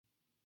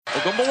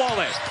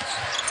Ogunbowale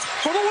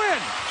for the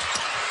win.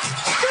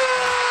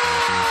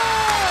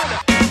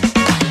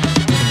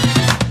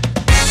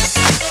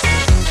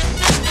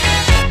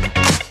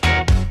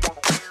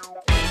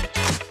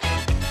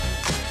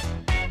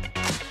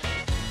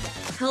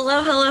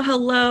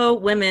 Hello,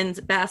 women's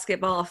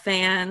basketball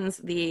fans.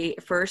 The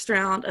first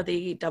round of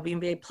the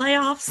WNBA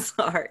playoffs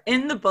are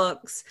in the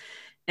books,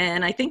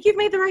 and I think you've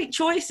made the right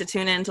choice to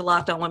tune in to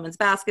Locked On Women's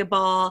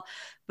Basketball,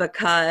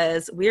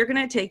 because we're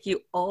going to take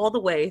you all the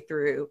way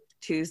through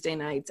Tuesday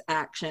night's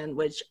action,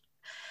 which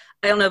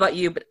I don't know about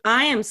you, but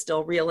I am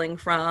still reeling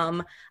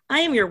from. I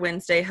am your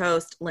Wednesday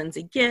host,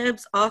 Lindsay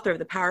Gibbs, author of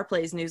the Power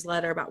Plays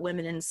newsletter about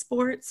women in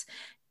sports,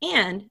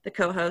 and the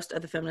co-host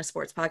of the feminist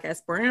sports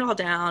podcast, Burn It All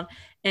Down.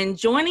 And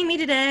joining me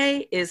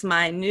today is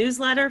my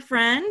newsletter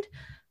friend,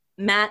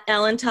 Matt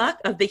Ellentuck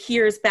of the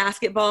Here's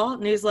Basketball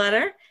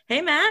newsletter.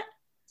 Hey, Matt.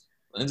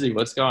 Lindsay,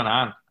 what's going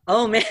on?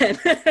 Oh, man.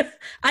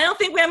 I don't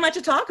think we have much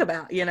to talk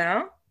about, you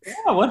know?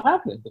 Yeah, what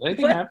happened? Did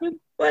anything happen?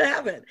 What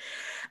happened?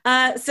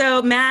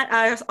 So Matt,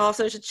 I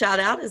also should shout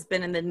out, has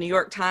been in the New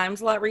York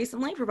Times a lot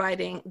recently,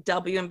 providing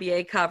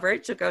WNBA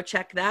coverage, so go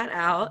check that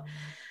out.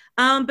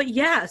 But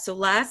yeah, so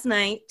last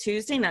night,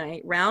 Tuesday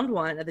night, round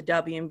one of the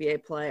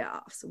WNBA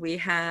playoffs, we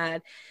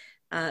had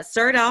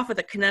started off with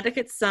the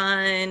Connecticut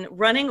Sun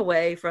running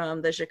away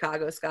from the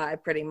Chicago Sky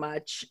pretty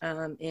much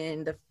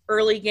in the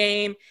early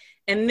game,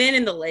 and then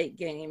in the late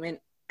game, an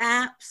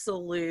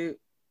absolute,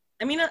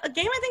 a game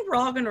I think we're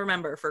all going to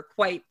remember for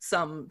quite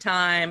some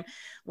time,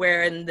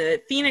 wherein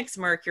the Phoenix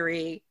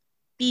Mercury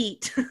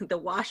beat the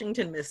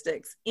Washington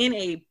Mystics in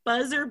a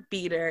buzzer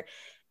beater.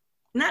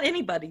 Not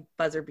anybody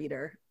buzzer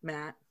beater,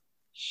 Matt.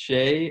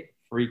 Shea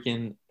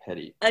freaking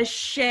Petty. A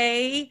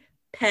Shea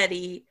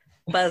Petty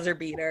buzzer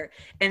beater.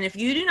 And if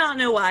you do not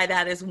know why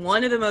that is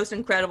one of the most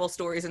incredible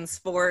stories in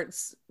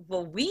sports,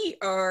 well, we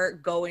are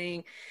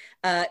going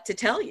to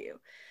tell you.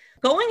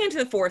 Going into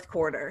the fourth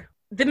quarter,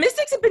 the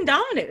Mystics have been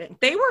dominating.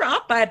 They were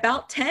up by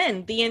about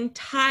 10 the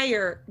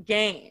entire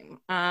game.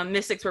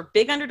 Mystics were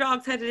big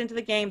underdogs headed into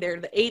the game. They're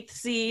the 8th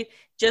seed,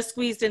 just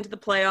squeezed into the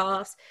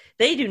playoffs.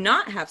 They do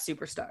not have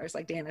superstars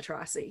like Diana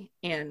Taurasi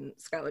and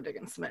Skylar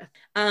Diggins-Smith.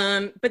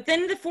 But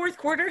then the fourth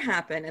quarter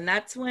happened, and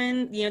that's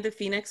when, the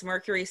Phoenix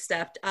Mercury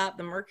stepped up.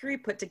 The Mercury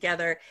put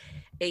together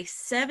a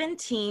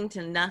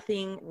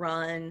 17-0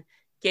 run,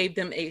 gave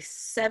them a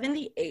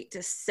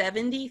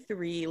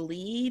 78-73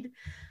 lead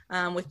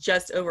with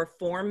just over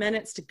 4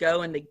 minutes to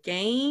go in the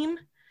game.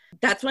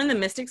 That's when the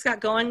Mystics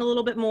got going a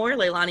little bit more.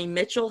 Leilani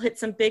Mitchell hit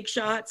some big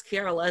shots.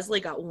 Kiara Leslie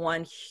got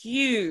one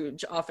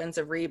huge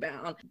offensive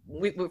rebound.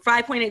 With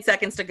 5.8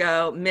 seconds to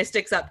go,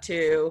 Mystics up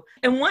 2.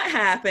 And what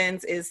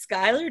happens is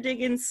Skylar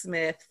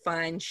Diggins-Smith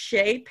finds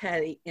Shea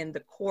Petty in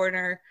the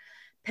corner.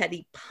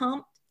 Petty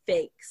pump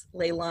fakes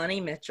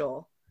Leilani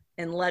Mitchell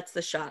and lets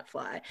the shot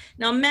fly.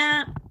 Now,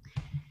 Matt,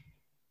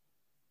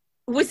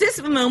 was this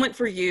a moment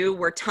for you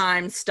where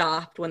time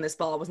stopped when this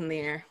ball was in the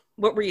air?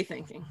 What were you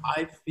thinking?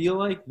 I feel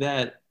like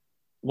that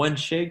when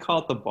Shea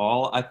caught the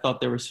ball, I thought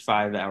there was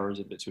 5 hours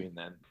in between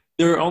them.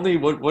 There were only,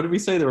 what did we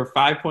say? There were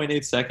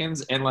 5.8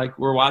 seconds, and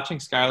we're watching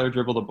Skylar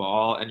dribble the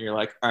ball, and you're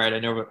like, all right, I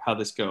know how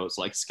this goes.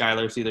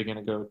 Skylar's either going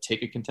to go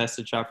take a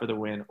contested shot for the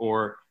win,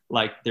 or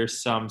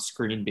there's some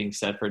screen being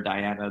set for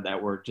Diana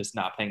that we're just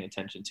not paying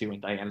attention to, and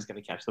Diana's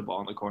going to catch the ball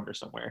in the corner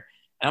somewhere.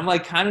 And I'm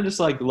kind of just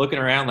looking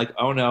around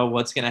oh no,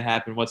 what's going to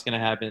happen? What's going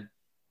to happen?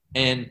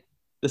 And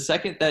the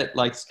second that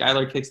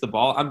Skylar kicks the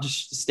ball, I'm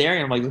just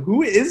staring. I'm like,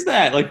 who is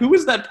that? Who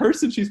is that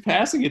person she's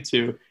passing it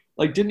to?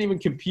 Didn't even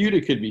compute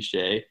it could be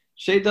Shea.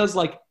 Shea does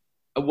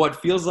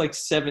what feels like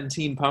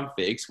 17 pump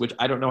fakes, which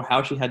I don't know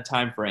how she had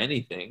time for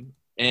anything.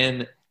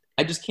 And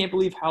I just can't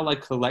believe how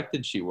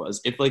collected she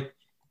was.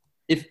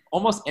 If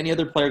almost any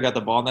other player got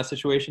the ball in that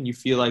situation, you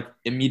feel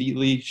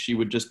immediately she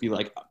would just be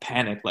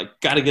panic,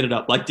 gotta get it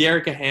up, like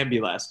Dearica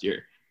Hamby last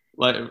year.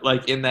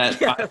 In that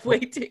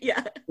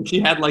she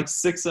had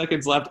 6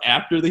 seconds left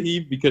after the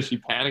heave because she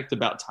panicked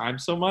about time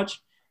so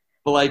much.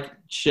 But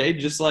Shea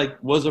just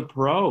was a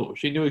pro.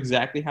 She knew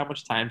exactly how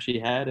much time she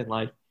had, and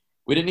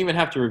we didn't even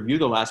have to review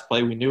the last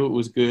play. We knew it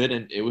was good,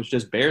 and it was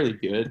just barely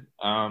good.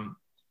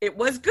 It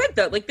was good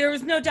though. There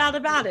was no doubt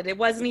about it. It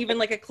wasn't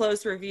even a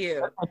close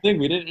review. I think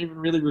we didn't even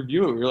really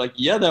review it. We were like,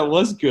 yeah, that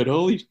was good.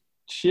 Holy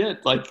shit,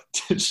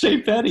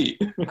 Shea Petty.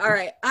 All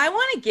right, I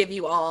want to give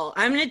you all,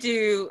 I'm going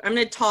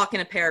to talk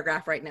in a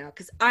paragraph right now,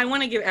 because I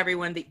want to give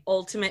everyone the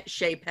ultimate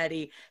Shea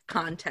Petty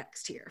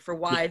context here for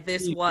why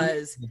this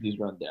was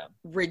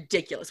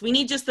ridiculous. We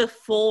need just the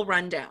full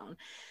rundown.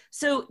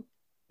 So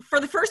for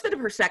the first bit of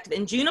perspective,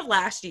 in June of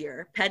last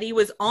year, Petty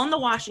was on the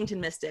Washington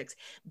Mystics,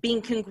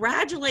 being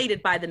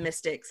congratulated by the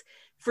Mystics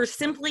for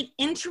simply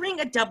entering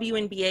a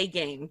WNBA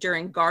game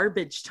during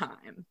garbage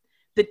time.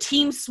 The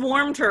team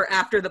swarmed her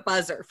after the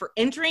buzzer for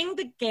entering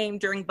the game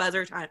during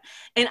buzzer time.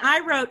 And I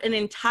wrote an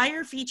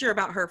entire feature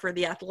about her for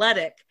The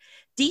Athletic,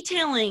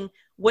 detailing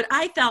what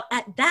I felt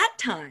at that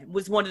time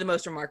was one of the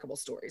most remarkable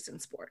stories in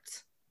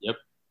sports. Yep.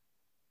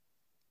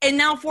 And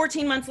now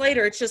 14 months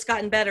later, it's just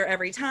gotten better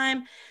every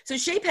time. So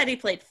Shea Petty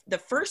played the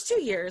first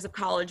 2 years of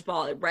college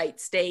ball at Wright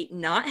State,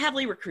 not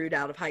heavily recruited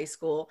out of high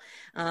school.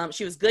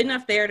 She was good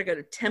enough there to go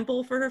to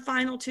Temple for her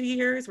final 2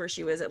 years, where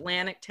she was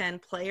Atlantic 10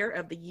 Player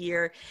of the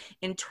Year.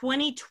 In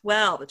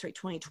 2012, that's right,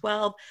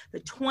 2012, the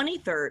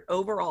 23rd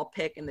overall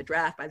pick in the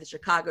draft by the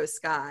Chicago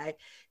Sky.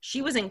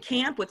 She was in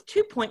camp with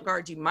 2 point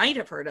guards you might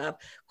have heard of,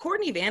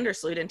 Courtney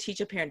Vandersloot and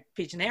Ticha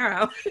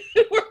Piccinero.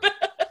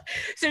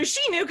 So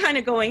she knew kind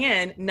of going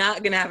in,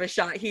 not going to have a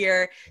shot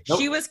here. Nope.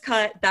 She was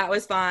cut. That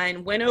was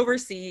fine. Went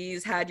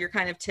overseas, had your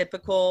kind of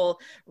typical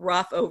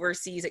rough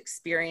overseas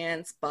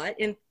experience. But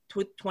in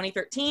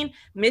 2013,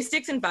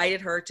 Mystics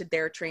invited her to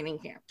their training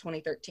camp,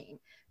 2013.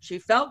 She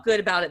felt good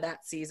about it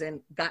that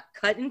season, got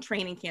cut in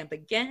training camp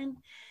again.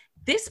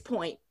 This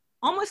point,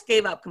 almost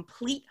gave up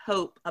complete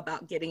hope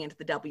about getting into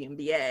the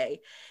WNBA.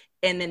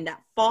 And then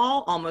that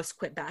fall, almost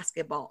quit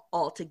basketball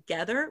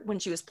altogether when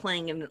she was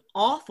playing in an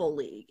awful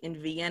league in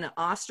Vienna,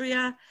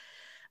 Austria.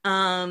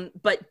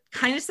 But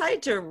kind of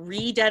decided to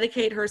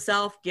rededicate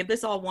herself, give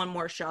this all one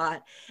more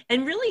shot,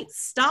 and really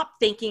stop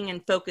thinking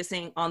and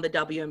focusing on the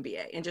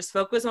WNBA and just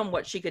focus on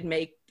what she could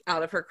make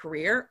out of her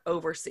career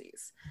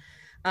overseas.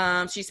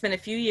 She spent a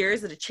few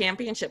years at a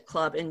championship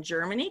club in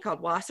Germany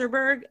called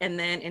Wasserburg. And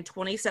then in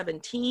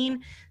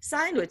 2017,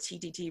 signed with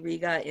TTT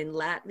Riga in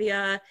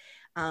Latvia.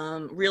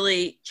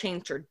 Really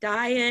changed her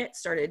diet,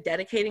 started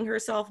dedicating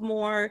herself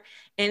more.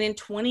 And in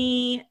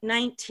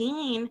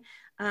 2019,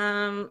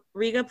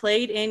 Riga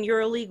played in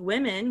EuroLeague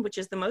Women, which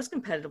is the most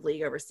competitive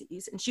league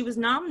overseas. And she was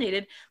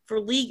nominated for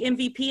league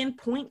MVP and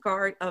point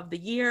guard of the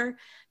year.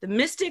 The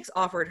Mystics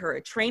offered her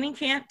a training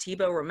camp.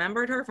 Tebow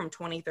remembered her from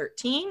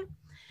 2013.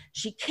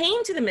 She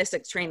came to the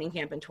Mystics training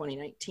camp in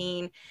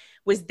 2019,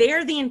 was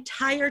there the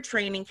entire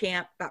training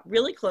camp, got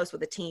really close with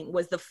the team,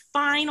 was the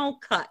final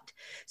cut.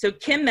 So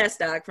Kim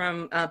Mesdag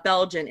from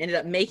Belgium ended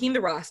up making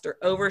the roster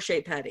over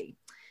Shea Petty.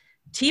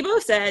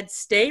 Tebow said,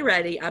 stay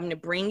ready. I'm going to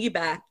bring you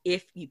back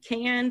if you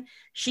can.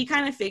 She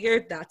kind of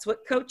figured that's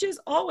what coaches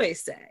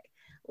always say.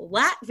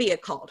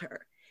 Latvia called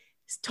her,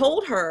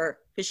 told her,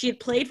 because she had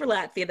played for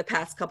Latvia the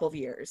past couple of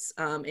years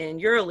in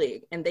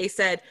EuroLeague, and they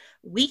said,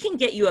 we can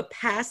get you a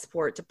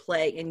passport to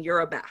play in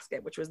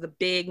Eurobasket, which was the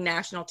big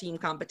national team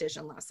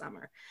competition last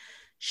summer.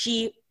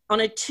 She,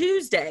 on a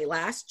Tuesday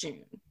last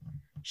June,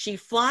 she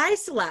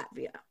flies to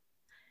Latvia.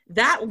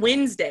 That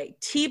Wednesday,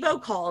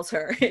 Tebow calls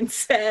her and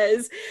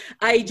says,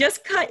 I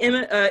just cut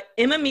Emma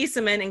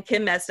Miesemann and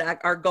Kim Mesdag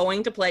are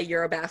going to play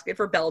Eurobasket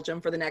for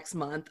Belgium for the next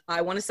month.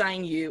 I want to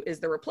sign you as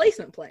the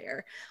replacement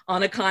player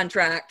on a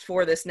contract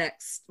for this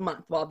next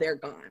month while they're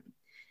gone.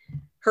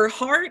 Her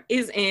heart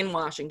is in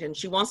Washington.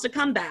 She wants to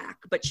come back,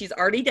 but she's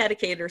already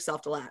dedicated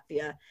herself to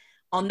Latvia.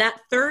 On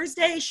that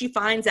Thursday, she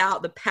finds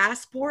out the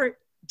passport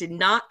did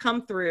not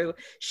come through.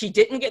 She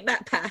didn't get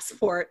that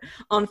passport.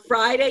 On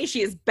Friday,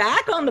 she is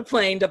back on the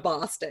plane to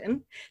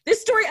Boston.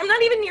 This story, I'm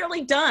not even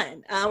nearly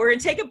done. We're going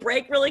to take a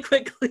break really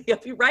quickly. I'll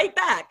be right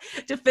back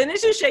to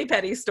finish the Shea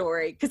Petty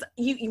story, because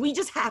we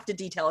just have to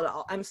detail it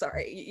all. I'm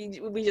sorry.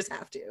 We just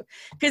have to,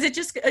 because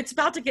it's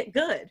about to get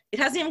good. It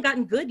hasn't even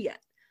gotten good yet.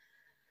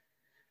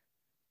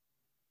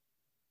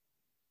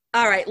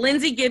 All right,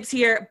 Lindsay Gibbs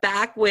here,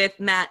 back with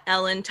Matt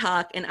Ellen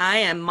Tuck, and I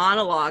am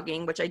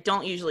monologuing, which I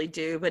don't usually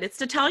do, but it's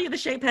to tell you the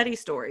Shea Petty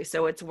story,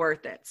 so it's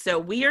worth it. So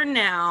we are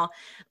now,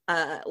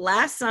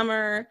 last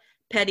summer,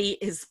 Petty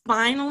has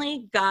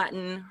finally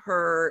gotten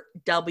her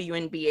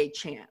WNBA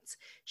chance.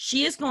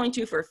 She is going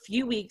to, for a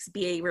few weeks,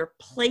 be a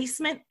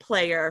replacement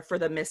player for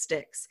the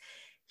Mystics.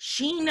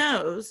 She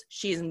knows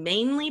she is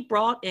mainly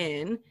brought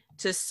in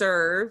to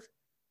serve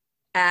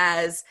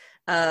as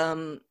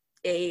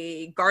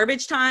a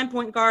garbage time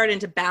point guard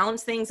and to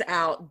balance things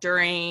out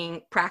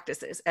during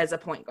practices as a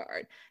point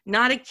guard,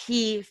 not a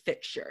key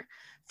fixture.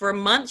 For a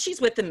month, she's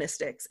with the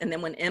Mystics. And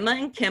then when Emma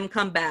and Kim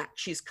come back,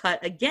 she's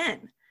cut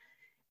again.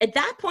 At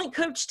that point,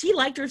 Coach T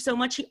liked her so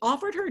much, he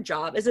offered her a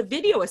job as a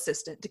video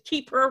assistant to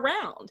keep her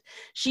around.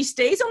 She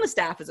stays on the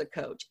staff as a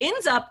coach,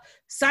 ends up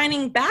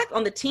signing back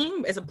on the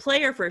team as a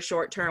player for a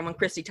short term when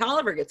Christy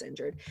Tolliver gets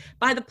injured.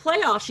 By the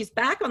playoffs, she's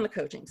back on the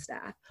coaching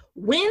staff,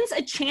 wins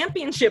a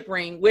championship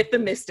ring with the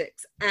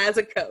Mystics as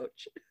a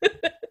coach.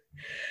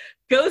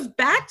 Goes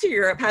back to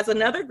Europe, has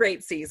another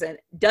great season,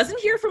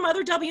 doesn't hear from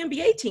other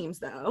WNBA teams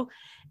though.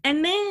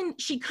 And then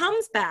she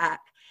comes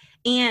back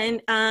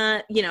and,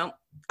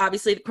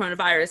 obviously the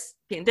coronavirus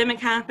pandemic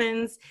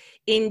happens.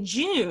 In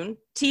June,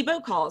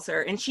 Tebow calls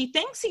her and she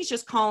thinks he's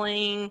just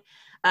calling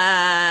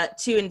to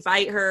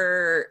invite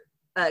her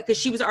because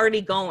she was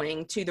already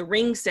going to the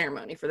ring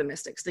ceremony for the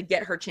Mystics to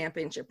get her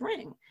championship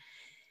ring.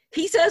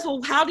 He says, well,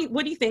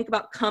 what do you think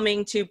about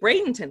coming to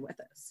Bradenton with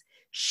us?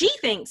 She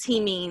thinks he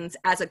means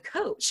as a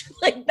coach,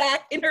 like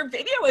back in her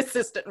video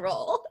assistant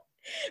role.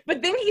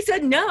 But then he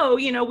said, no,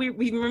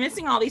 we're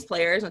missing all these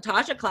players.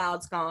 Natasha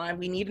Cloud's gone.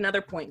 We need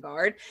another point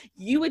guard.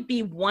 You would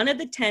be one of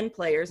the 10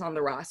 players on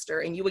the roster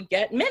and you would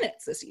get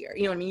minutes this year.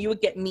 You know what I mean? You would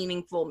get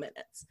meaningful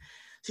minutes.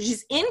 So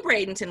she's in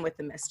Bradenton with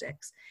the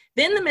Mystics.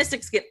 Then the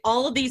Mystics get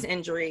all of these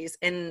injuries,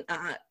 and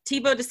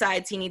Tebow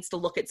decides he needs to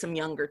look at some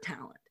younger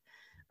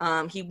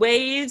talent. He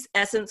waives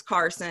Essence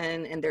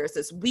Carson, and there's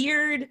this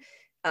weird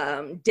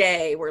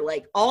day where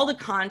like all the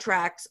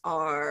contracts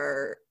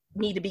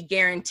need to be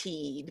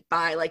guaranteed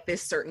by like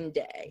this certain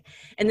day.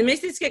 And the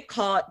Mystics get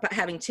caught by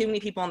having too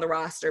many people on the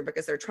roster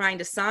because they're trying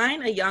to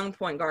sign a young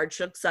point guard,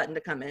 Shook Sutton,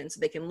 to come in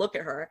so they can look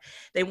at her.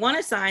 They want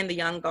to sign the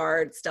young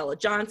guard, Stella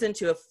Johnson,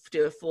 to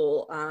a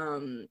full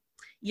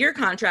year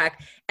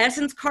contract.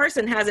 Essence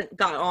Carson hasn't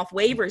got off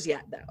waivers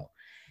yet, though.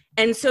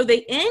 And so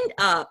they end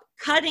up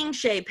cutting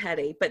Shey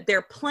Petty, but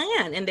their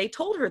plan, and they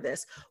told her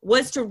this,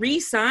 was to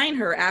re-sign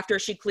her after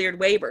she cleared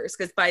waivers,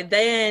 because by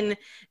then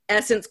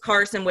Essence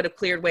Carson would have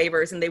cleared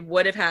waivers and they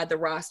would have had the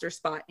roster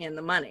spot and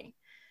the money.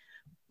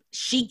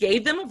 She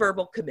gave them a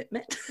verbal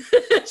commitment.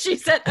 She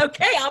said,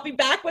 okay, I'll be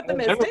back with the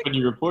Mystics. When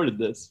you reported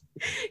this.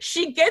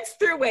 She gets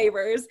through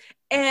waivers,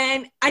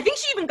 and I think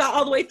she even got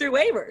all the way through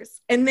waivers.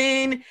 And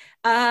then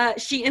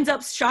she ends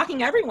up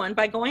shocking everyone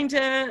by going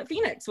to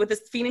Phoenix.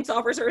 Phoenix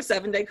offers her a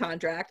 7-day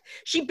contract.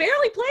 She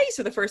barely plays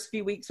for the first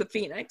few weeks with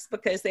Phoenix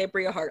because they have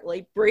Bria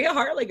Hartley. Bria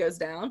Hartley goes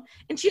down,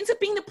 and she ends up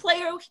being the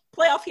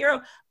playoff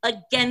hero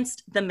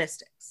against the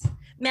Mystics.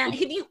 Matt,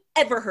 have you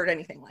ever heard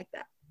anything like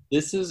that?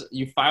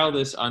 You file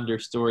this under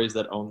stories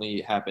that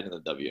only happen in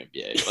the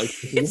WNBA. Like,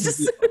 it's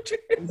just so true.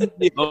 This is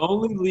the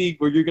only league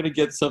where you're going to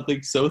get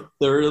something so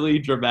thoroughly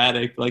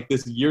dramatic, like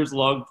this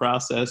years-long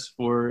process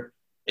for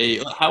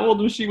how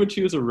old was she when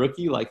she was a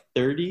rookie? Like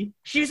 30?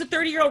 She was a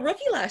 30-year-old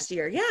rookie last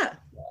year, yeah.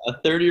 A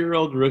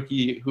 30-year-old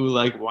rookie who,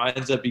 like,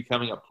 winds up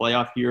becoming a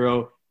playoff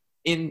hero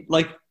in,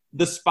 like,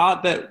 the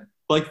spot that,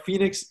 like,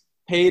 Phoenix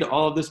paid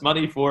all of this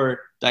money for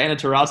Diana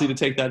Taurasi to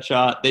take that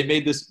shot. They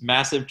made this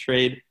massive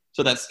trade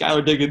so that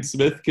Skylar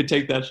Diggins-Smith could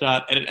take that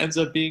shot, and it ends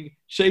up being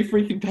Shey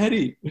freaking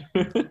Petty.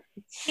 It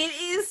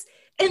is.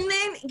 And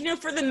then,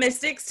 for the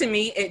Mystics, to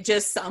me, it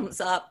just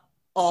sums up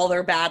all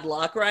their bad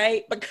luck,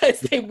 right? Because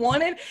they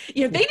wanted,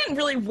 they didn't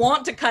really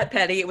want to cut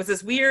Petty. It was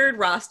this weird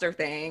roster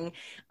thing.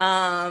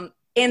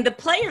 And the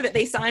player that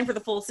they signed for the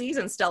full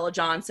season, Stella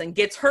Johnson,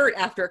 gets hurt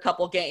after a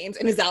couple games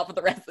and is out for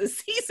the rest of the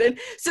season.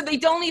 So they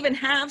don't even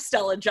have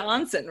Stella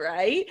Johnson,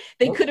 right?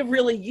 They could have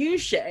really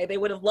used Shey. They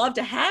would have loved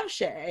to have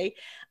Shey.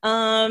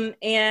 And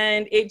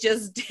it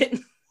just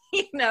didn't,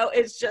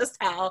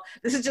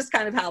 this is just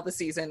kind of how the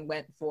season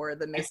went for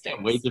the Mystics. I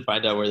can't wait to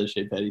find out where the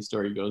Shey Petty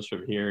story goes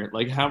from here.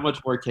 Like, how much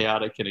more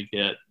chaotic can it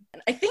get?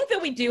 I think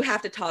that we do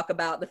have to talk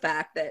about the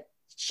fact that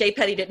Shey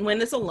Petty didn't win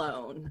this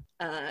alone.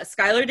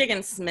 Skylar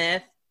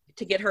Diggins-Smith,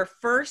 to get her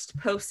first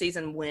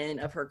postseason win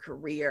of her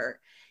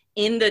career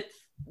in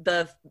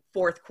the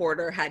fourth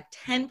quarter, had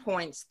 10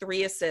 points,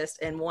 3 assists,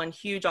 and 1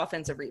 huge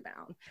offensive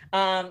rebound.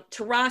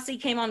 Taurasi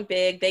came on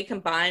big. They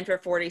combined for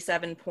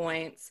 47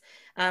 points.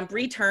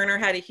 Bree Turner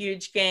had a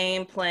huge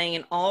game, playing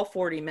in all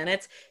 40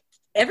 minutes.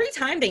 Every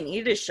time they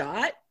needed a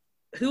shot,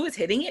 who was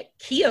hitting it?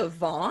 Kia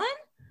Vaughn?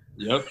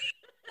 Yep.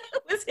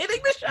 was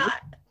hitting the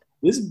shot.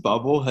 This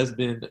bubble has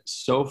been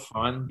so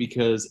fun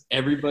because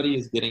everybody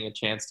is getting a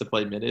chance to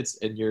play minutes,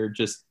 and you're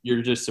just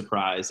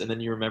surprised. And then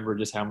you remember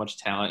just how much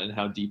talent and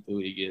how deep the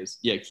league is.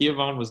 Yeah, Kia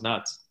Vaughn was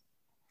nuts.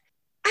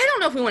 I don't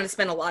know if we want to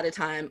spend a lot of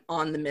time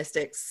on the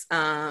Mystics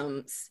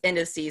end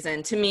of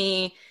season. To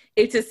me,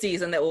 it's a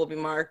season that will be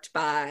marked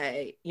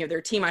by,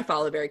 their team I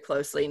follow very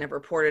closely and have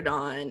reported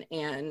on.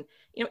 And,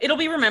 it'll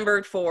be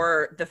remembered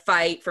for the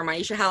fight, for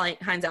Myisha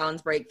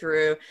Hines-Allen's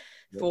breakthrough,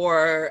 I'm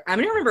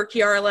going to remember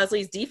Kiara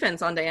Leslie's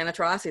defense on Diana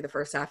Taurasi the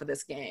first half of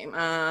this game,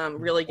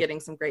 really getting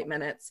some great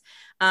minutes.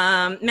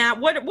 Matt,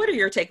 what are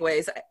your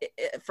takeaways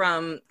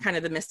from kind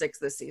of the Mystics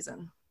this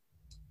season?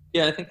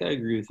 Yeah, I think I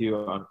agree with you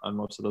on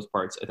most of those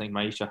parts. I think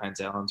Myisha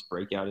Hines-Allen's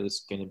breakout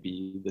is going to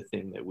be the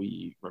thing that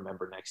we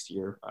remember next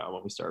year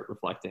when we start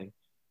reflecting.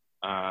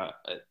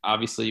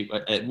 Obviously,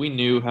 we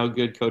knew how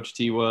good Coach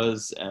T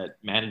was at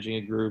managing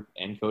a group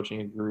and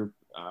coaching a group.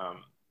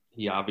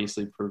 He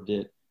obviously proved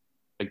it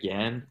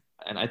again.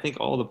 And I think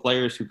all the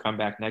players who come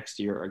back next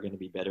year are going to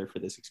be better for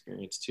this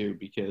experience too,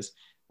 because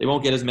they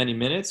won't get as many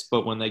minutes,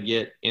 but when they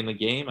get in the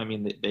game, I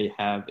mean, they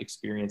have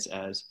experience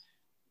as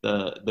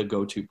the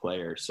go-to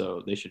player,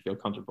 so they should feel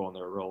comfortable in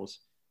their roles.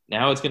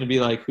 Now it's going to be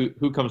like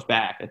who comes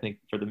back. I think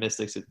for the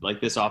Mystics, like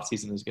this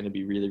offseason is going to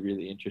be really,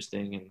 really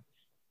interesting,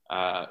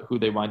 and who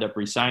they wind up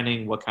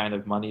re-signing, what kind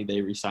of money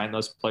they re-sign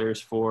those players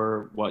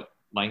for, what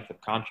length of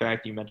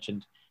contract. You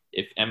mentioned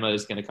if Emma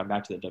is going to come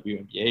back to the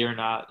WNBA or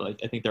not. Like,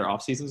 I think their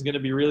offseason is going to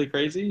be really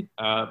crazy.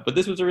 But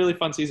this was a really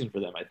fun season for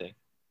them, I think.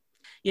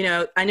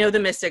 I know the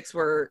Mystics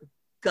were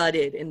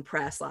gutted in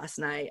press last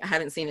night. I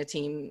haven't seen a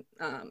team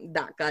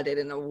that gutted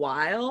in a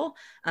while.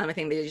 I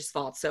think they just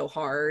fought so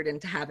hard, and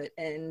to have it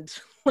end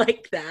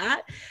like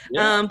that.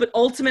 Yeah. But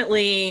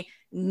ultimately,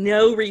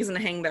 no reason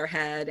to hang their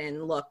head.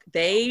 And look,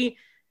 they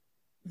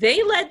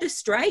led the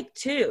strike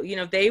too.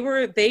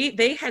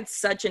 They had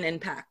such an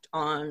impact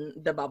on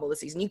the bubble this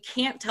season. You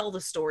can't tell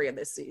the story of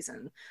this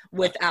season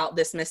without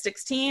this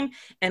Mystics team.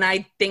 And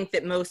I think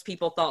that most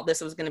people thought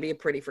this was going to be a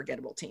pretty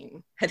forgettable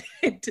team heading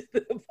into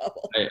the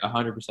bubble. I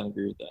 100%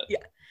 agree with that. Yeah.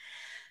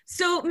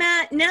 So,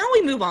 Matt, now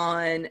we move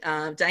on.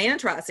 Diana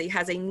Taurasi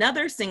has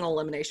another single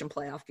elimination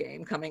playoff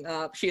game coming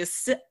up. She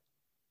is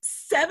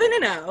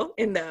 7-0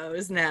 in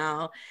those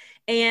now.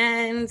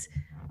 And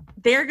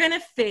they're going to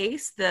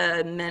face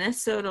the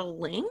Minnesota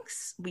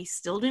Lynx. We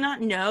still do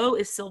not know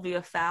if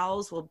Sylvia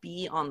Fowles will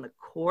be on the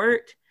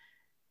court,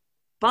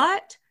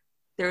 but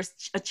there's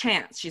a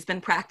chance. She's been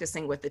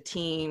practicing with the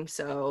team,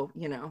 so,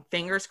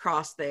 fingers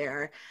crossed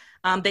there.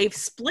 They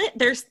split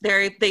their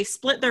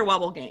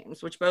Wubble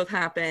games, which both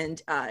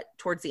happened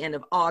towards the end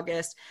of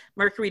August.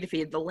 Mercury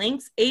defeated the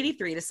Lynx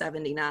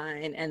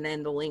 83-79, and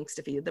then the Lynx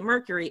defeated the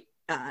Mercury.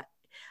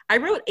 I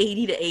wrote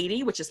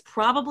 80-80, which is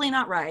probably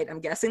not right. I'm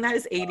guessing that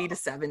is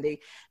 80-70.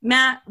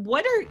 Matt,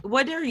 what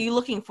are you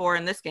looking for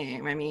in this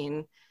game? I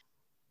mean,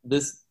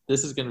 this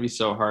is going to be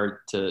so hard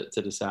to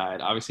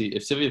decide. Obviously,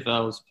 if Sylvia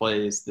Fowles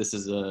plays, this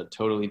is a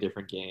totally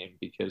different game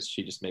because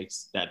she just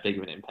makes that big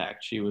of an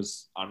impact. She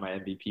was on my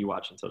MVP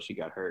watch until she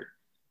got hurt.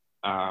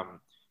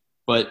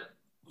 But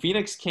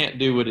Phoenix can't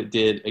do what it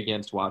did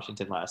against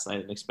Washington last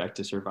night and expect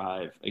to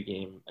survive a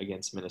game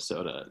against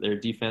Minnesota. Their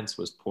defense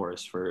was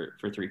porous for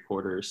 3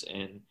 quarters,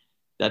 and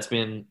that's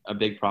been a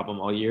big problem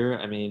all year.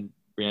 I mean,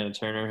 Brianna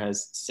Turner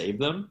has saved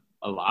them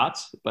a lot,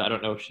 but I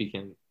don't know if she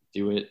can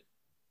do it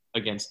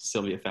against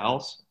Sylvia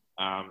Fowles.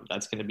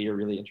 That's going to be a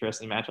really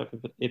interesting matchup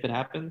if it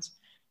happens.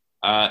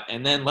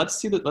 And then let's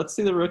see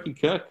the rookie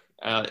cook.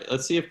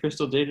 Let's see if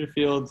Crystal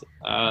Dangerfield,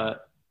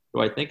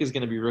 who I think is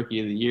going to be Rookie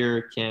of the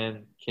Year,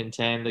 can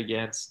contend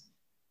against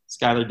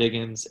Skylar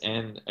Diggins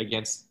and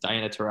against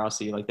Diana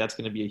Taurasi. Like, that's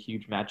going to be a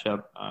huge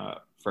matchup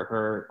for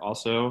her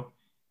also.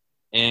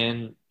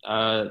 And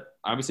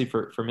obviously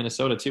for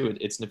Minnesota too,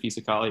 it's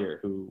Napheesa Collier,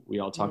 who we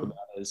all talk about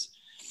as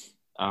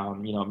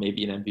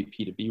maybe an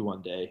MVP to be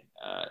one day.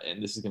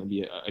 And this is going to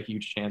be a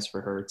huge chance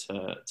for her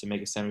to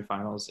make a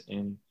semifinals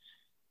in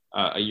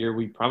a year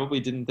we probably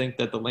didn't think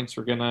that the Lynx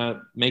were going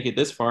to make it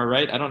this far,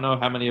 right? I don't know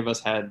how many of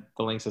us had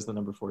the Lynx as the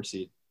number 4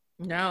 seed.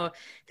 No, I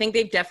think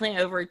they've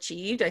definitely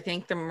overachieved. I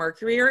think the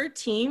Mercury are a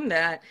team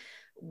that,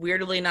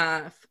 weirdly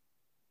enough,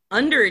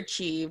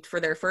 underachieved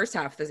for their first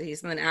half of the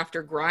season, and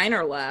after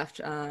Griner left,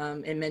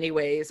 in many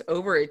ways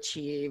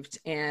overachieved.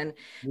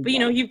 But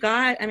you've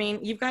got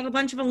a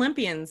bunch of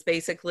Olympians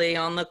basically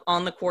on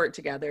the court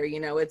together.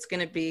 It's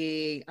going to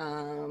be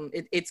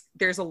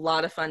there's a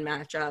lot of fun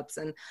matchups,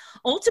 and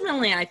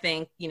ultimately I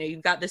think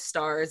you've got the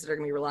stars that are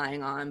going to be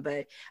relying on,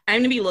 but I'm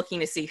going to be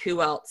looking to see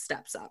who else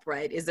steps up.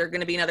 Right? Is there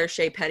going to be another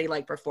Shea Petty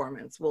like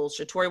performance? Will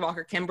Shatori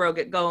Walker-Kimbrough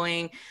get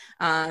going?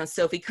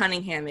 Sophie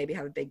Cunningham maybe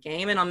have a big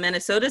game, and on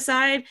Minnesota's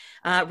side,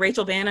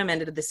 Rachel Banham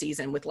ended the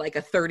season with like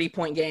a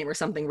 30-point game or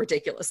something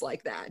ridiculous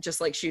like that,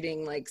 just like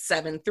shooting like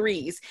 7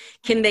 threes.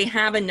 Can they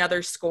have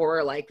another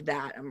scorer like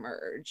that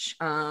emerge?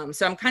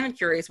 So I'm kind of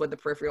curious what the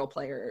peripheral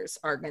players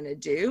are going to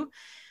do.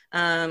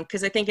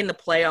 Because I think in the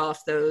playoffs,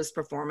 those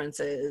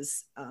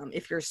performances,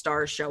 if your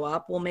stars show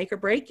up, will make or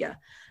break you.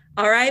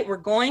 All right, we're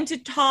going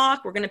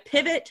to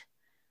pivot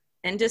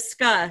and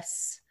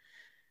discuss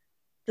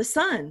the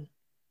Sun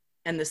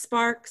and the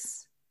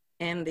Sparks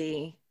and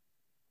the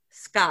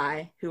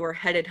Sky, who are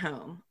headed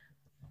home.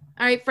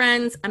 All right,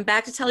 friends, I'm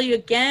back to tell you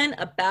again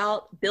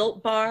about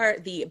Built Bar,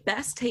 the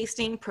best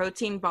tasting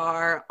protein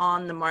bar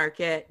on the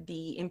market.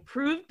 The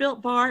improved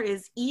Built Bar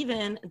is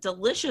even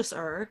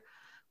deliciouser,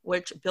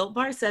 which Built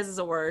Bar says is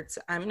a word,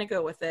 so I'm going to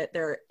go with it.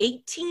 There are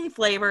 18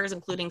 flavors,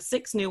 including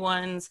 6 new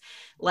ones,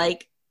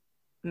 like,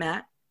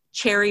 Matt,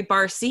 Cherry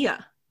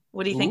Barcia.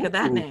 What do you think of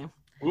that name?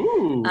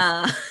 Ooh.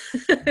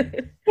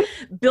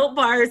 Built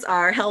Bars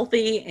are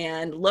healthy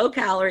and low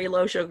calorie,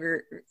 low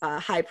sugar,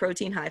 high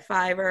protein, high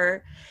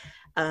fiber.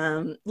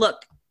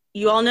 Look,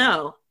 you all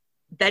know,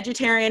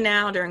 vegetarian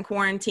now during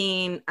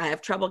quarantine. I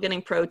have trouble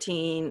getting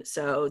protein,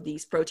 so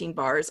these protein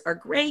bars are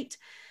great.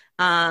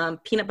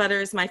 Peanut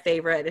butter is my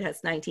favorite. It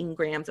has 19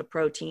 grams of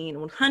protein,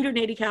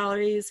 180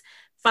 calories,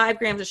 5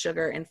 grams of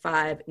sugar, and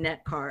 5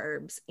 net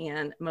carbs.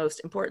 And most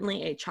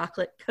importantly, a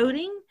chocolate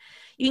coating.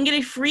 You can get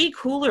a free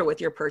cooler with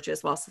your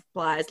purchase while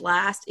supplies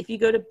last if you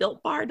go to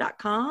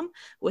BuiltBar.com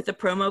with the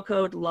promo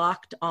code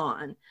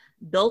LOCKEDON.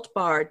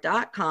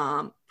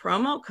 BuiltBar.com,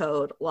 promo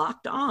code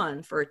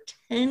LOCKEDON for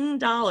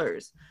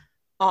 $10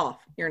 off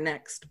your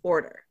next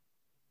order.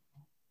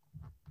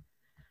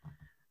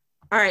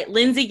 All right,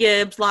 Lindsay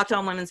Gibbs, Locked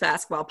On Women's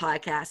Basketball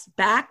Podcast,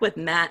 back with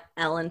Matt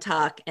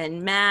Ellentuck.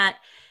 And Matt,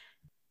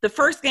 the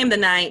first game of the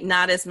night,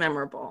 not as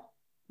memorable.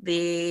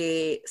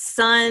 The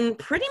Sun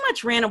pretty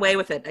much ran away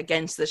with it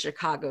against the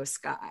Chicago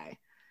Sky.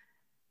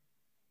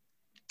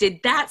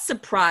 Did that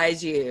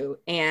surprise you?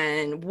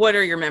 And what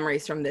are your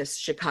memories from this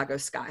Chicago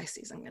Sky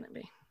season going to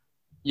be?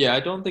 Yeah,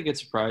 I don't think it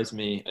surprised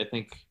me. I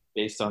think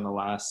based on the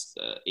last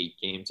 8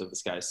 games of the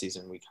Sky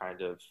season, we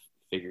kind of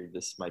figured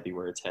this might be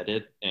where it's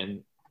headed.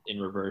 And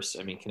in reverse,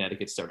 I mean,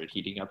 Connecticut started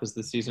heating up as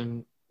the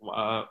season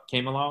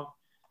came along.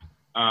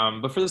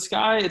 But for the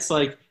Sky, it's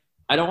like,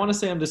 I don't want to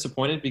say I'm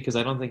disappointed because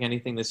I don't think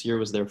anything this year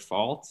was their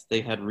fault.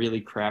 They had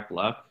really crap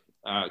luck.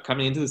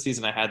 Coming into the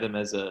season, I had them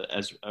as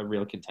a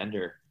real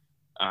contender.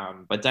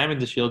 But Diamond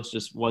DeShields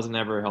just wasn't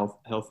ever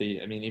healthy.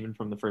 I mean, even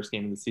from the first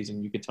game of the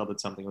season, you could tell that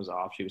something was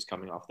off. She was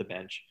coming off the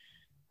bench.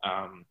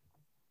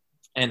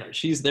 And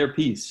she's their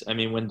piece. I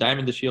mean, when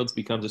Diamond DeShields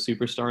becomes a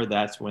superstar,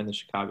 that's when the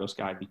Chicago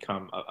Sky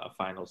become a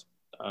finals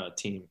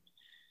team.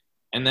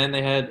 And then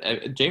they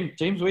had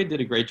James Wade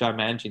did a great job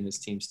managing this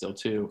team still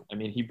too. I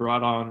mean, he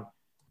brought on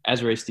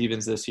Azurá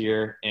Stevens this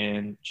year,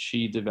 and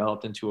she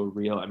developed into a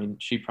real. I mean,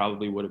 she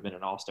probably would have been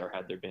an all-star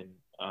had there been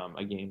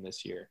a game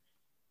this year.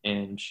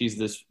 And she's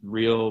this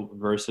real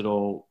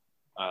versatile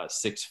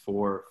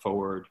 6'4"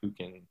 forward who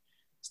can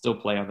still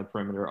play on the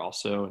perimeter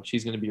also, and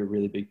she's going to be a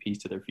really big piece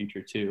to their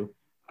future too.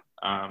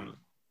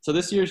 So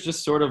this year's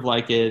just sort of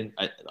like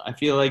I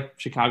feel like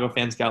Chicago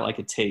fans got like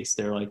a taste.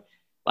 They're like,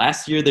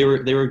 last year they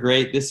were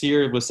great. This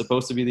year was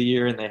supposed to be the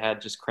year, and they had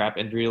just crap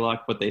injury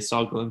luck, but they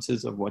saw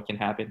glimpses of what can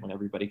happen when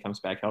everybody comes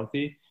back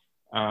healthy.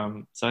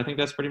 So I think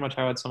that's pretty much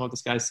how I'd sum up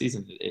this guy's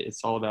season.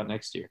 It's all about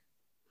next year.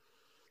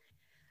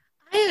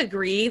 I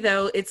agree,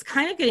 though. It's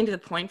kind of getting to the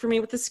point for me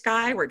with the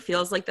Sky where it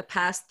feels like the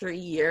past 3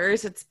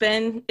 years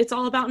it's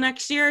all about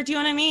next year. Do you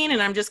know what I mean?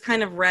 And I'm just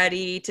kind of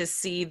ready to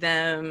see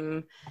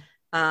them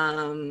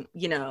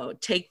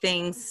take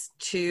things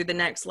to the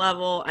next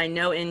level. I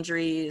know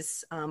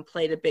injuries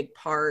played a big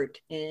part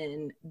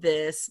in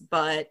this,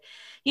 but,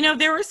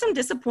 there were some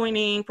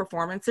disappointing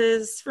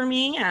performances for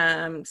me.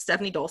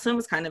 Stephanie Dolson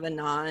was kind of a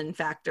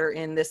non-factor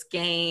in this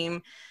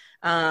game.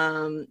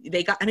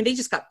 They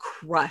just got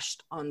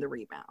crushed on the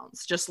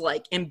rebounds, just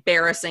like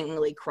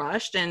embarrassingly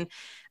crushed. And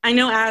I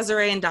know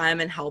Azurá and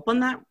Diamond help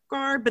on that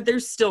regard, but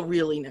there's still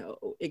really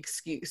no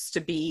excuse to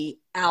be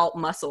out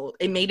muscled.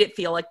 It made it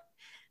feel like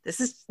this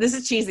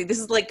is cheesy. This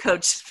is like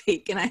coach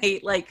speak, and I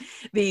hate like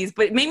these,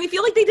 but it made me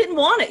feel like they didn't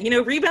want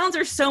it. Rebounds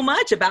are so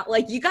much about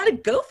like, you got to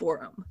go for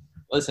them.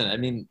 Listen, I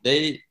mean,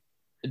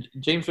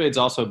 James Wade's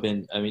also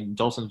been, I mean,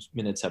 Dolson's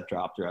minutes have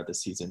dropped throughout the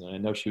season, and I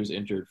know she was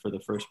injured for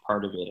the first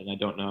part of it, and I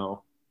don't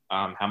know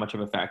how much of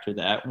a factor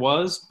that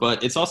was,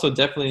 but it's also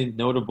definitely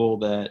notable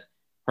that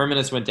her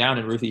minutes went down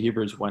and Ruthie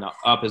Hebard's went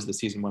up as the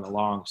season went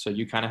along. So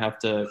you kind of have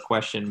to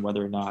question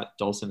whether or not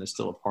Dolson is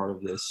still a part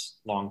of this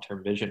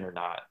long-term vision or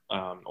not,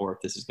 or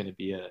if this is going to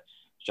be a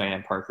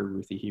Cheyenne Parker,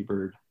 Ruthie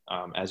Hebard,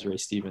 Azurá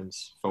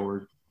Stevens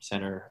forward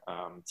center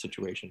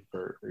situation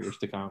for years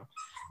to come.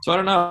 So I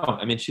don't know.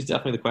 I mean, she's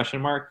definitely the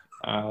question mark.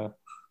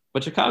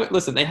 But Chicago,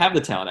 listen, they have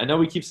the talent. I know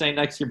we keep saying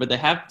next year, but they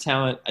have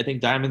talent. I think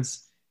Diamond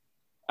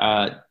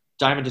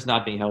just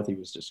not being healthy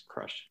was just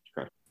crushed.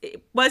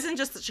 It wasn't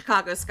just the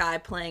Chicago Sky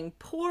playing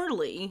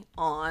poorly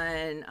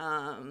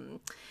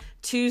on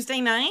Tuesday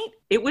night.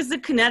 It was the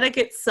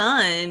Connecticut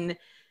Sun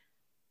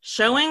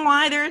showing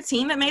why they're a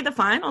team that made the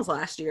finals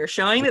last year,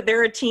 showing that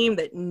they're a team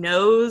that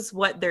knows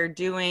what they're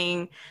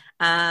doing.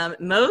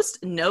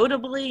 Most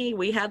notably,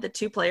 we had the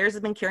two players that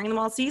have been carrying them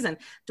all season.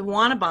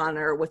 DeWanna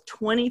Bonner with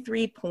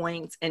 23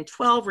 points and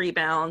 12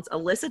 rebounds.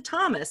 Alyssa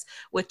Thomas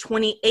with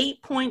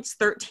 28 points,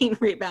 13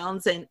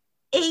 rebounds, and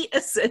 8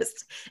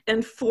 assists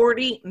and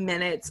 40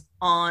 minutes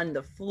on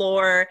the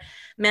floor.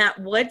 Matt,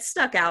 what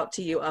stuck out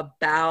to you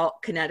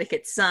about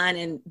Connecticut Sun?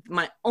 And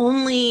my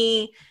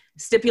only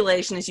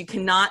stipulation is you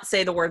cannot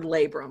say the word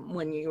labrum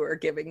when you are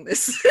giving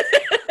this.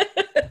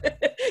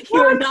 You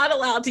are not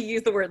allowed to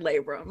use the word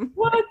labrum.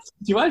 What?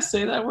 Do I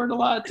say that word a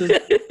lot? Does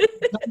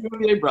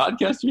NBA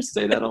broadcasters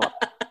say that a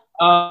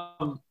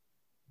lot?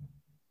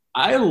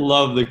 I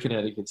love the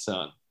Connecticut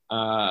Sun.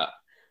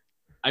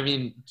 I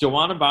mean,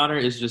 DeWanna Bonner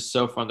is just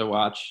so fun to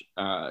watch.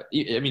 I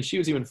mean, she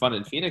was even fun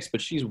in Phoenix,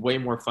 but she's way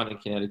more fun in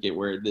Connecticut,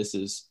 where this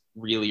is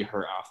really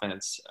her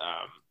offense.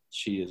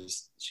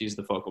 She's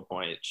the focal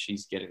point.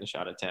 She's getting the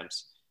shot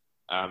attempts.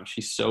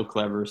 She's so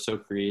clever, so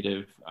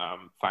creative,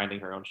 finding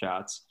her own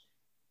shots.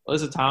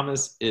 Alyssa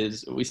Thomas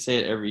is, we say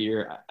it every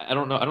year. I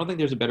don't know. I don't think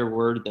there's a better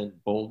word than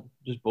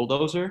just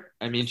bulldozer.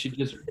 I mean, she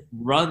just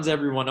runs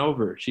everyone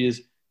over. She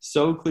is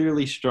so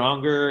clearly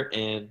stronger,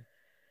 and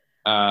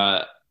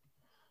I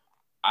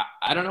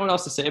don't know what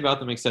else to say about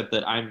them except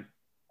that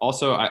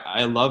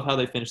I love how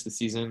they finished the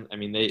season. I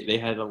mean, they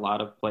had a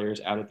lot of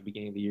players out at the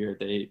beginning of the year.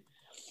 They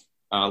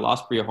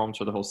lost Bria Holmes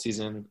for the whole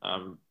season.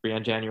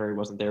 Brianne January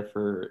wasn't there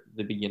for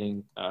the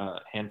beginning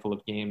handful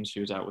of games. She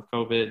was out with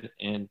COVID,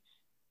 and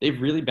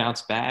they've really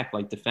bounced back.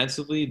 Like,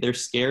 defensively, they're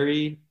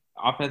scary.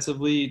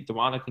 Offensively,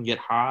 DeWanna can get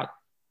hot.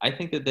 I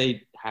think that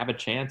they have a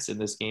chance in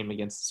this game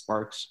against the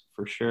Sparks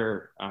for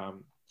sure.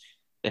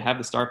 They have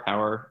the star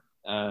power.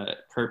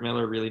 Curt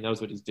Miller really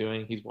knows what he's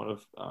doing. He's one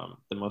of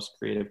the most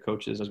creative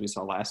coaches, as we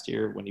saw last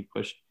year when he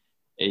pushed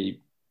a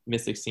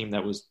Mystics team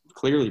that was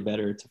clearly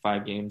better to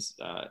 5 games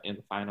in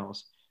the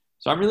finals.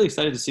 So I'm really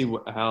excited to see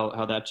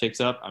how that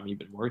shakes up. I'm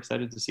even more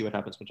excited to see what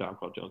happens when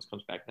Jonquel Jones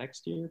comes back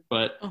next year.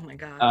 But oh my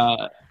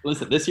gosh,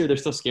 listen, this year they're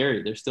still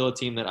scary. They're still a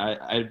team that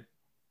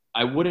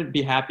I wouldn't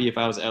be happy if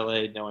I was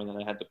LA knowing that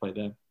I had to play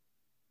them.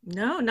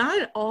 No,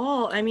 not at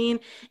all. I mean,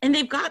 and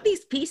they've got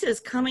these pieces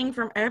coming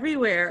from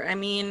everywhere. I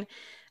mean,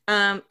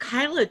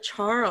 Kyla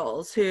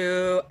Charles,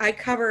 who I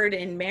covered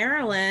in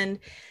Maryland,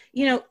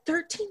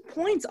 13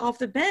 points off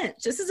the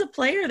bench. This is a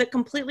player that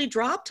completely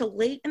dropped to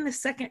late in the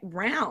second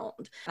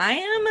round. I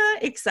am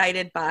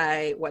excited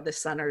by what the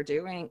Sun are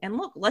doing. And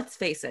look, let's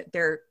face it,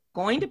 they're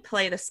going to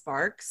play the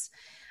Sparks,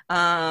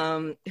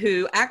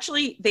 who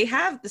actually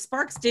the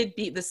Sparks did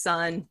beat the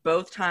Sun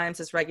both times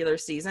this regular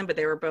season, but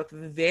they were both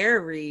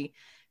very,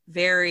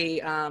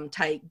 very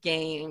tight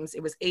games.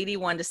 It was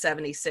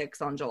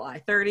 81-76 on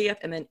July 30th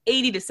and then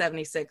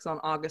 80-76 on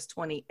August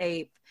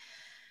 28th.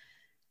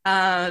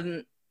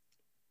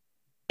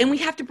 And we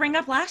have to bring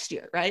up last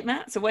year, right,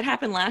 Matt? So what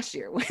happened last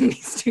year when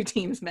these two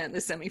teams met in the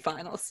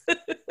semifinals?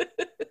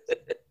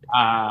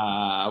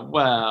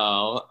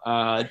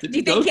 Do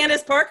you think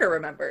Candace Parker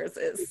remembers?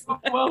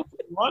 Well,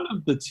 one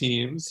of the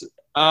teams.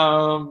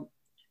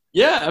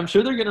 Yeah, I'm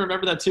sure they're going to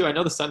remember that too. I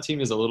know the Sun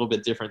team is a little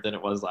bit different than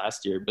it was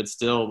last year, but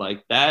still,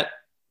 like that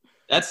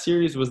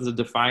series was the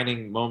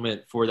defining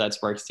moment for that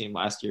Sparks team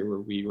last year, where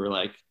we were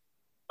like,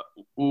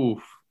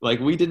 oof. Like,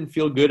 we didn't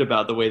feel good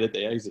about the way that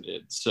they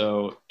exited.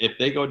 So if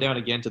they go down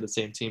again to the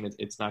same team,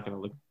 it's not going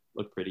to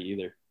look pretty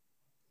either.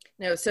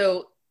 No,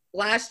 so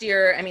last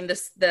year, I mean,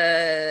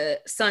 the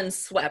Suns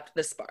swept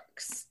the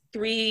Sparks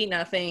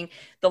 3-0.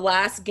 The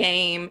last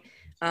game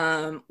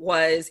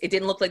it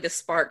didn't look like the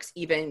Sparks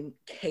even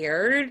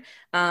cared.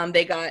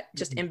 They got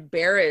just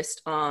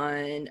embarrassed on,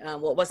 it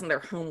wasn't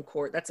their home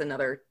court. That's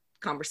another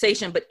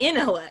conversation, but in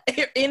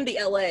the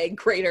LA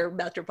greater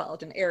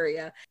metropolitan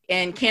area.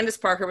 And Candace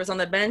Parker was on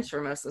the bench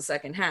for most of the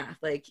second half.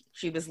 Like,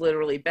 she was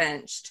literally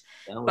benched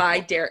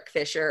by Derek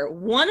Fisher.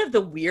 One of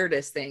the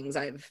weirdest things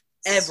I've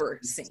ever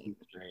seen.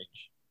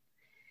 Strange.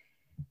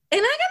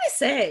 And I gotta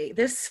say,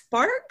 the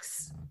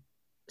Sparks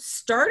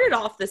started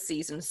off the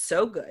season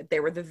so good. They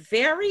were the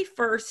very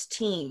first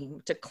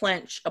team to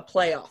clinch a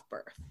playoff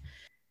berth.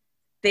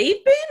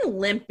 They've been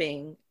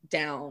limping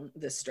down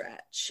the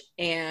stretch,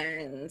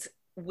 and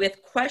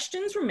with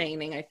questions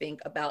remaining, I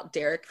think, about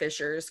Derek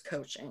Fisher's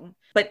coaching.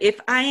 But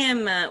if I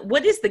am,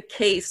 what is the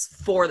case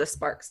for the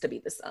Sparks to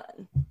beat the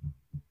Sun?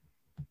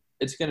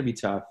 It's going to be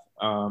tough.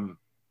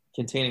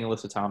 Containing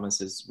Alyssa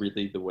Thomas is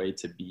really the way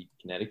to beat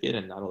Connecticut,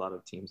 and not a lot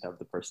of teams have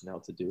the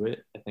personnel to do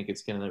it. I think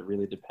it's going to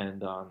really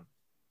depend on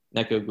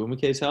Neko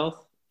Gumuke's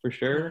health, for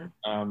sure.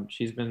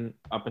 She's been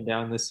up and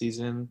down this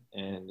season,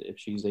 and if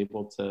she's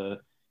able to,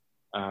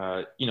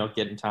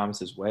 get in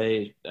Thomas's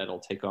way, that'll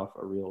take off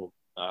a real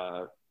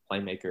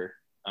playmaker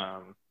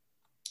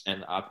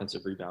and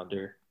offensive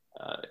rebounder.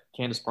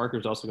 Candace Parker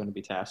is also going to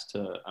be tasked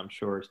to, I'm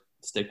sure,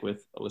 stick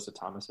with Alyssa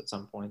Thomas at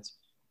some points,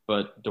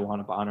 but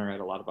DeWanna Bonner at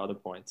a lot of other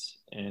points.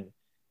 And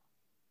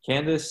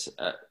Candace,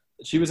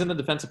 she was in the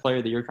Defensive Player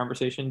of the Year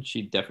conversation.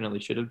 She definitely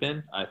should have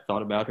been. I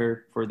thought about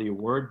her for the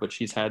award, but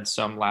she's had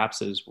some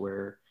lapses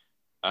where,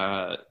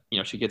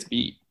 she gets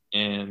beat.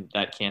 And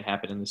that can't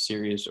happen in the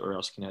series, or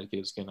else Connecticut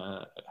is going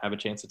to have a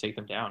chance to take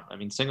them down. I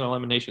mean, single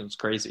elimination is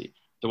crazy.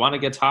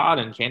 DeWanna gets hot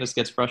and Candace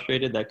gets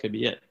frustrated. That could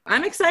be it.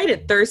 I'm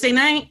excited. Thursday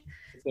night.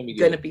 It's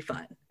going to be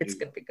fun. It's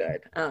going to be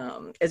good.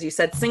 As you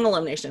said, single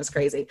elimination is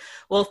crazy.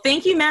 Well,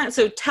 thank you, Matt.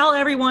 So tell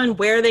everyone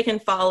where they can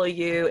follow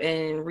you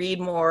and read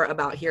more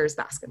about Here's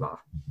Basketball.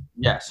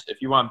 Yes.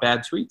 If you want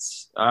bad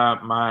tweets,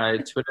 my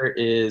Twitter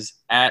is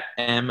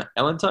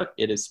 @MEllentuck.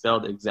 It is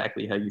spelled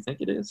exactly how you think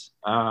it is.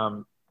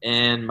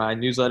 And my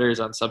newsletter is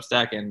on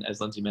Substack. And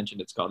as Lindsay mentioned,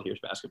 it's called Here's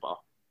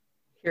Basketball.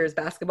 Here's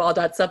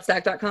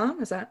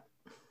basketball.substack.com. Is that?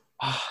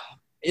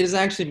 It is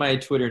actually my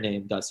Twitter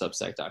name,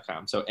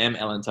 .substack.com. So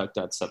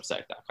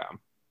mellentuck.substack.com.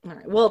 All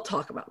right. We'll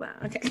talk about that.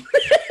 Okay.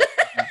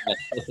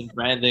 Listen,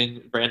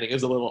 branding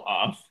is a little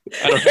off.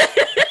 I don't know.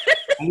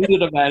 I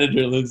needed a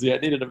manager, Lindsay. I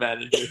needed a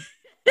manager.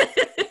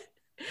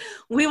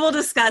 We will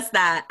discuss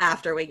that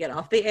after we get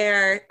off the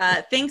air.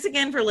 Thanks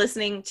again for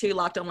listening to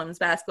Locked On Women's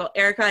Basketball.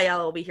 Erica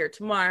Ayala will be here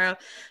tomorrow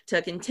to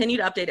continue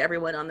to update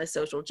everyone on the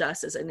social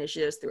justice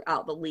initiatives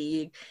throughout the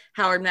league.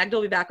 Howard Magda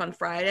will be back on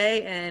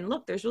Friday. And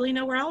look, there's really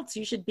nowhere else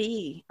you should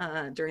be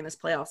during this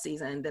playoff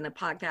season than a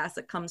podcast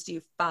that comes to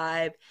you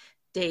 5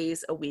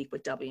 days a week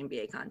with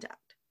WNBA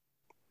contact.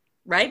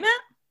 Right,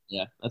 Matt?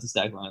 Yeah, that's a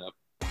stacked lineup.